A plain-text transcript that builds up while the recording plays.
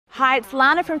Hi, it's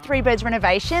Lana from Three Birds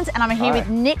Renovations, and I'm here with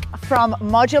Nick from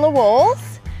Modular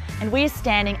Walls. And we are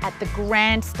standing at the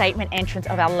grand statement entrance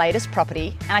of our latest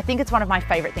property, and I think it's one of my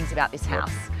favourite things about this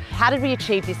house. How did we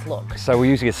achieve this look? So we're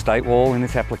using a estate wall in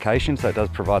this application, so it does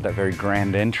provide that very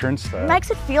grand entrance. It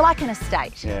makes it feel like an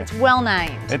estate. Yeah. It's well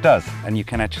named. It does, and you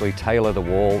can actually tailor the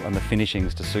wall and the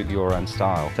finishings to suit your own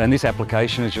style. So in this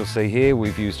application, as you'll see here,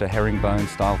 we've used a herringbone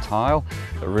style tile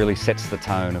that really sets the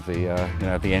tone of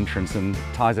the entrance and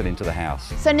ties it into the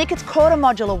house. So Nick, it's called a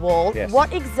modular wall. Yes.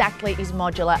 What exactly is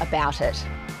modular about it?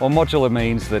 Well, modular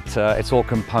means that it's all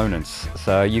components,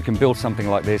 so you can build something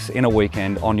like this in a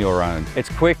weekend on your own. It's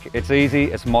quick, it's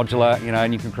easy, it's modular,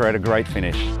 and you can create a great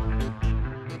finish.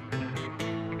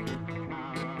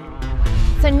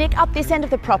 So Nick, up this end of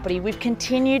the property, we've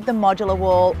continued the modular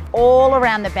wall all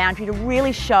around the boundary to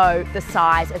really show the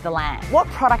size of the land. What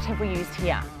product have we used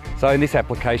here? So in this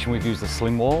application, we've used a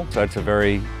slim wall, so it's a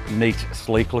very neat,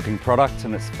 sleek looking product,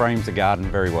 and it frames the garden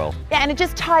very well. Yeah, and it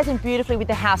just ties in beautifully with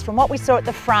the house from what we saw at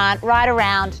the front, right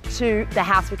around to the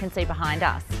house we can see behind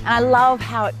us. And I love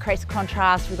how it creates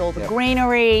contrast with all the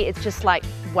greenery. It's just like,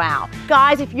 wow.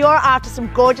 Guys, if you're after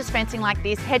some gorgeous fencing like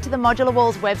this, head to the Modular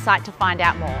Walls website to find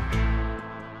out more.